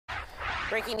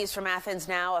Breaking news from Athens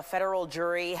now. A federal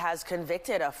jury has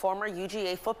convicted a former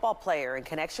UGA football player in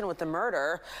connection with the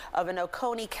murder of an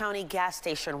Oconee County gas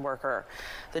station worker.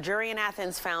 The jury in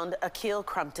Athens found Akhil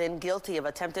Crumpton guilty of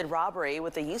attempted robbery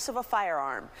with the use of a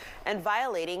firearm and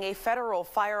violating a federal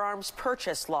firearms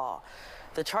purchase law.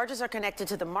 The charges are connected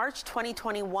to the March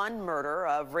 2021 murder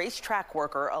of Racetrac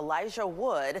worker Elijah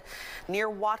Wood near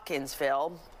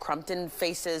Watkinsville. Crumpton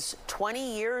faces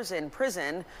 20 years in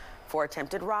prison for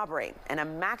attempted robbery and a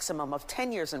maximum of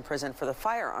 10 years in prison for the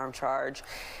firearm charge.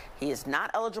 He is not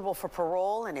eligible for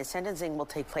parole, and his sentencing will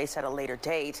take place at a later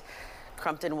date.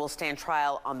 Crumpton will stand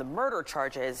trial on the murder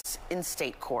charges in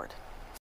state court.